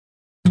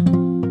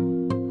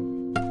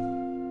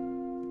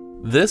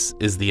This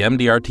is the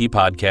MDRT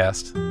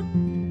Podcast.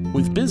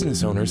 With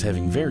business owners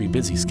having very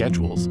busy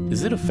schedules,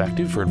 is it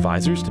effective for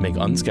advisors to make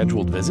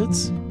unscheduled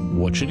visits?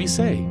 What should he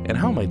say, and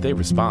how might they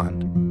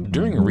respond?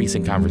 During a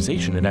recent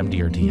conversation at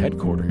MDRT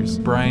headquarters,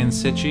 Brian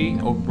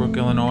Sitchie, Oak Brook,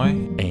 Illinois,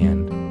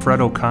 and Fred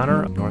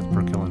O'Connor,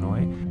 Northbrook,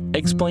 Illinois,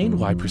 explained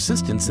why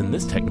persistence in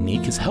this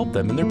technique has helped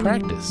them in their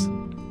practice.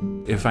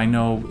 if I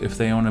know if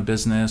they own a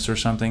business or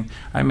something,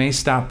 I may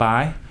stop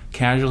by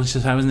casually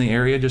since I was in the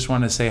area, just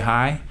want to say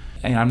hi.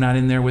 And I'm not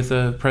in there with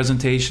a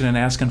presentation and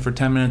asking for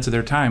 10 minutes of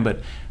their time,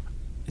 but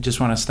I just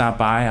want to stop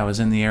by. I was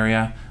in the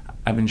area.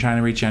 I've been trying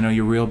to reach you. I know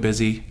you're real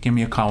busy. Give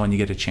me a call when you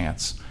get a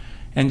chance.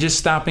 And just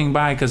stopping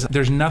by, because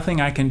there's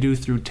nothing I can do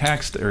through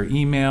text or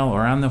email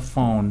or on the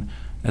phone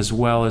as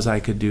well as I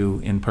could do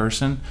in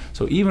person.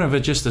 So even if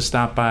it's just to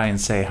stop by and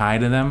say hi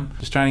to them,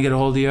 just trying to get a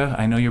hold of you.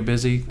 I know you're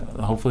busy.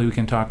 Hopefully we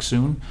can talk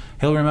soon.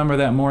 He'll remember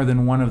that more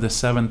than one of the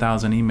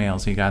 7,000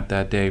 emails he got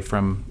that day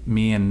from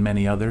me and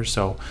many others.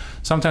 So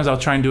sometimes I'll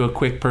try and do a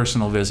quick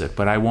personal visit,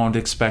 but I won't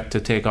expect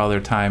to take all their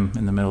time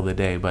in the middle of the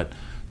day, but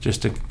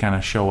just to kind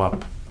of show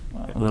up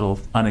a little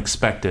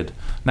unexpected.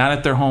 Not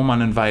at their home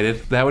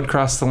uninvited. That would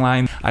cross the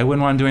line. I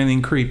wouldn't want to do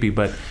anything creepy,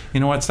 but you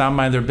know what? Stop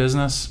by their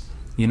business.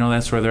 You know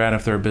that's where they're at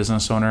if they're a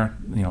business owner,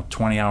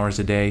 20 hours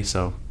a day.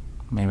 So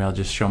maybe I'll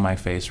just show my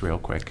face real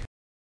quick.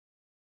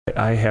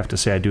 I have to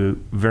say I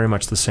do very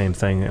much the same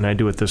thing, and I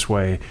do it this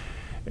way.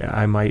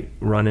 I might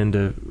run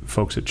into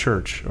folks at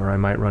church, or I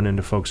might run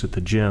into folks at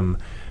the gym,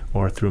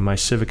 or through my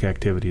civic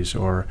activities,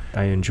 or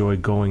I enjoy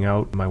going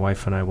out. My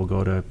wife and I will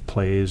go to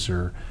plays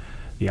or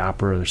the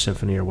opera or the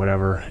symphony or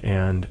whatever,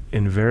 and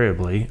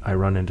invariably I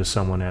run into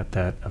someone at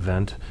that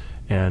event,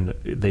 and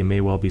they may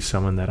well be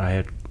someone that I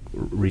had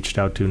reached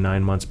out to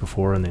 9 months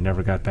before and they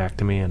never got back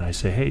to me, and I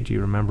say, hey, do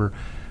you remember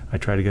I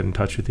tried to get in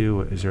touch with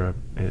you?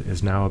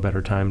 Is now a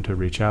better time to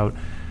reach out?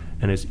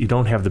 And you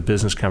don't have the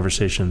business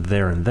conversation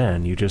there and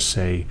then. You just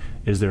say,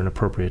 is there an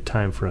appropriate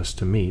time for us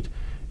to meet?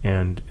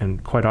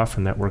 And quite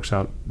often that works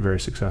out very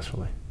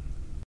successfully.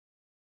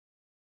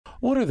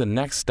 What are the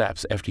next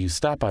steps after you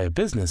stop by a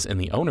business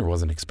and the owner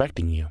wasn't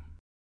expecting you?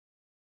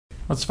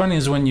 What's funny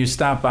is when you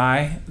stop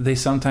by, they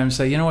sometimes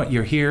say, you know what,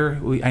 you're here.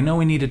 I know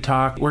we need to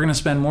talk. We're going to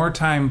spend more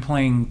time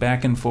playing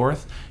back and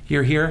forth.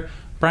 You're here.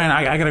 Brian,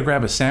 I got to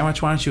grab a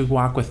sandwich. Why don't you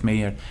walk with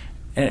me?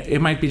 It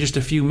might be just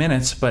a few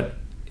minutes, but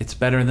it's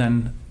better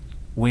than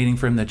waiting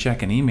for him to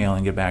check an email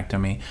and get back to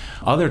me.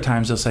 Other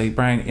times they'll say,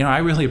 Brian, I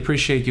really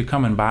appreciate you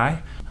coming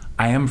by.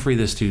 I am free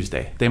this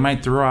Tuesday. They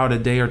might throw out a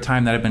day or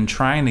time that I've been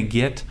trying to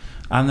get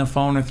on the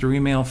phone or through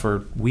email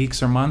for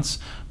weeks or months,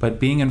 but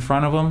being in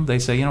front of them, they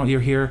say, you're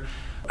here.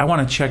 I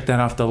want to check that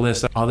off the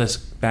list, all this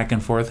back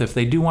and forth. If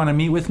they do want to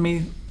meet with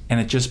me and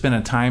it's just been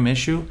a time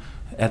issue,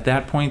 at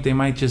that point they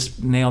might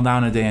just nail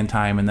down a day and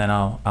time, and then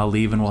I'll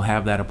leave and we'll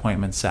have that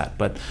appointment set.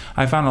 But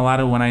I found a lot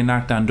of when I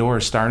knocked on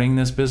doors starting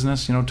this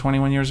business,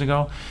 21 years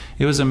ago,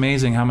 it was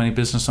amazing how many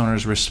business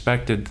owners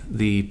respected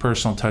the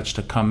personal touch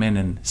to come in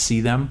and see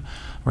them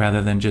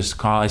rather than just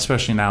call,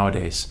 especially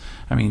nowadays.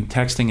 I mean,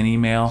 texting and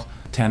email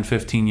 10,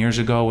 15 years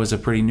ago was a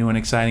pretty new and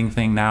exciting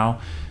thing. Now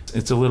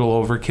it's a little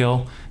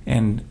overkill,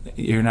 and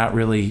you're not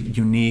really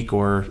unique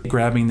or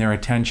grabbing their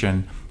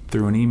attention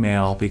through an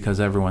email because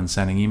everyone's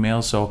sending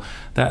emails. So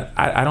that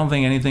I don't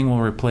think anything will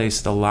replace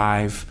the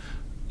live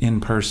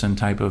in-person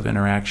type of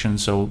interaction.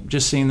 So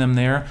just seeing them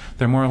there,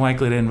 they're more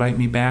likely to invite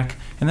me back,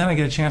 and then I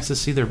get a chance to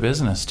see their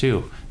business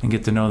too and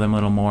get to know them a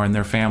little more and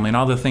their family and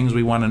all the things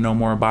we want to know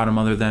more about them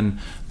other than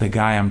the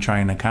guy I'm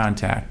trying to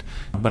contact.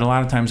 But a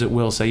lot of times it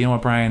will say, you know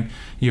what, Brian,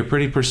 you're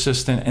pretty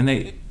persistent.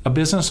 And a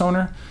business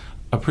owner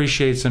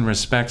appreciates and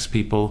respects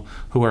people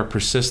who are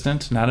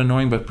persistent, not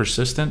annoying, but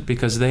persistent,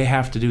 because they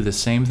have to do the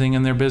same thing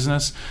in their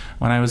business.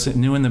 When I was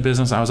new in the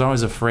business, I was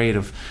always afraid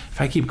of, if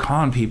I keep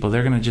calling people,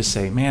 they're going to just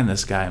say, man,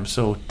 this guy, I'm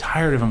so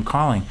tired of him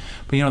calling.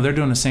 But they're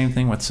doing the same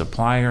thing with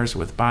suppliers,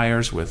 with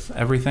buyers, with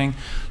everything.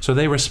 So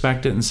they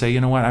respect it and say,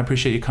 you know what, I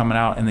appreciate you coming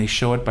out, and they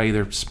show it by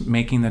either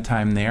making the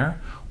time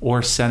there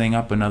or setting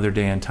up another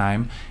day and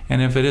time.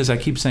 And if it is, I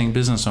keep saying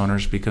business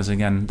owners because,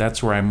 again,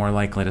 that's where I'm more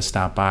likely to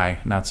stop by,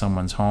 not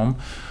someone's home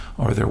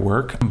or their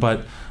work.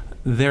 But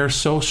they're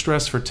so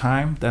stressed for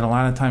time that a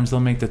lot of times they'll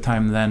make the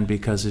time then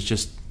because it's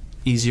just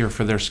easier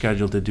for their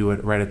schedule to do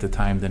it right at the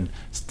time than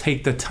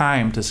take the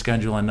time to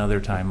schedule another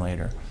time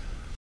later.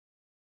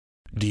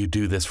 Do you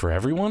do this for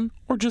everyone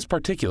or just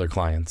particular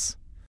clients?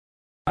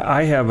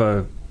 I have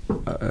a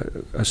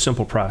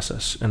simple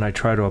process, and I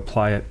try to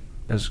apply it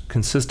as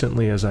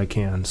consistently as I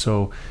can.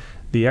 So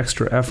the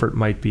extra effort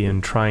might be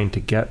in trying to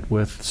get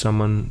with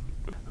someone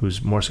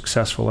who's more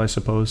successful, I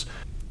suppose.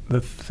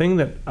 The thing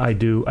that I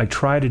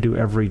try to do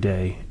every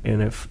day,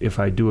 and if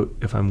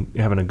I'm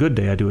having a good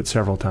day, I do it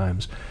several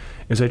times,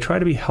 is I try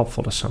to be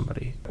helpful to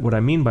somebody. What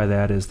I mean by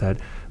that is that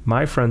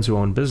my friends who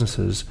own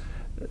businesses,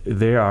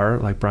 they are,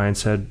 like Brian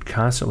said,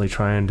 constantly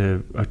trying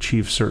to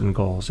achieve certain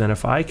goals. And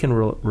if I can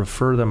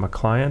refer them a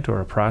client or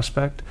a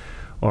prospect,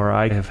 or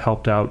I have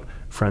helped out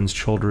friends'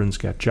 children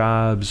get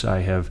jobs,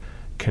 I have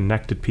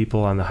connected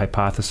people on the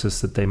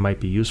hypothesis that they might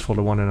be useful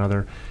to one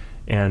another,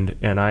 And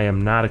I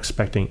am not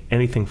expecting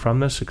anything from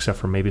this except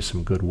for maybe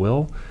some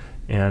goodwill.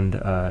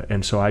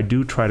 And so I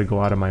do try to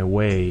go out of my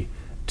way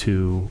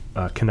to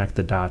connect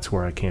the dots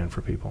where I can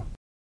for people.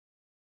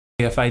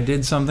 If I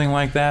did something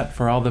like that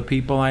for all the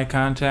people I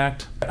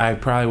contact, I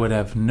probably would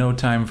have no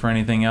time for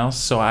anything else.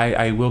 So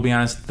I will be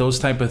honest, those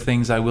type of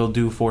things I will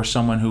do for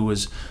someone who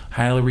was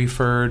highly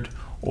referred,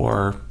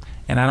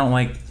 and I don't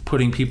like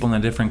putting people in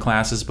the different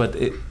classes, but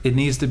it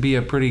needs to be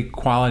a pretty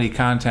quality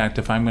contact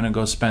if I'm going to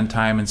go spend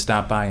time and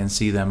stop by and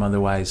see them.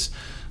 Otherwise,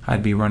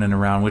 I'd be running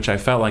around, which I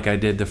felt like I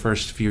did the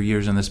first few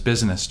years in this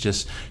business,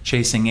 just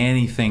chasing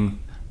anything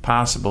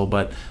possible.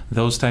 But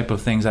those type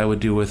of things I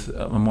would do with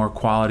a more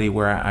quality,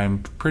 where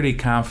I'm pretty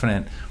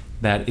confident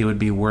that it would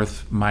be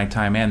worth my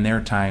time and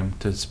their time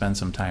to spend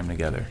some time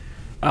together.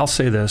 I'll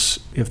say this: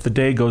 if the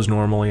day goes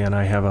normally and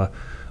I have a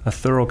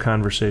thorough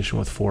conversation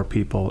with 4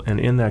 people, and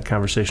in that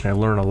conversation I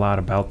learn a lot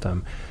about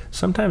them,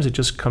 sometimes it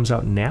just comes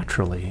out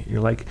naturally.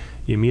 You're like,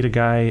 you meet a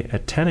guy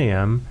at 10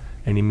 a.m.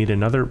 and you meet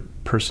another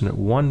person at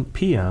 1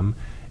 p.m.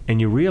 and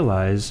you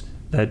realize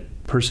that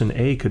person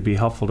A could be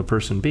helpful to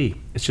person B.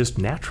 It's just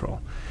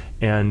natural.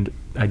 And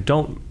I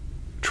don't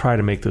try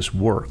to make this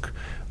work.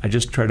 I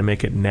just try to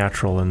make it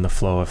natural in the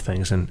flow of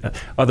things. And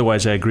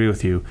otherwise, I agree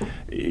with you.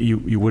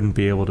 You wouldn't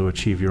be able to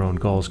achieve your own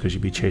goals because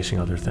you'd be chasing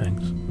other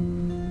things.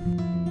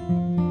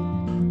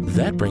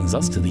 That brings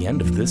us to the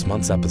end of this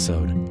month's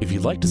episode. If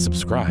you'd like to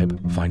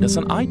subscribe, find us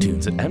on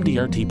iTunes at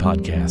MDRT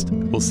Podcast.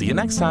 We'll see you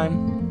next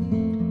time.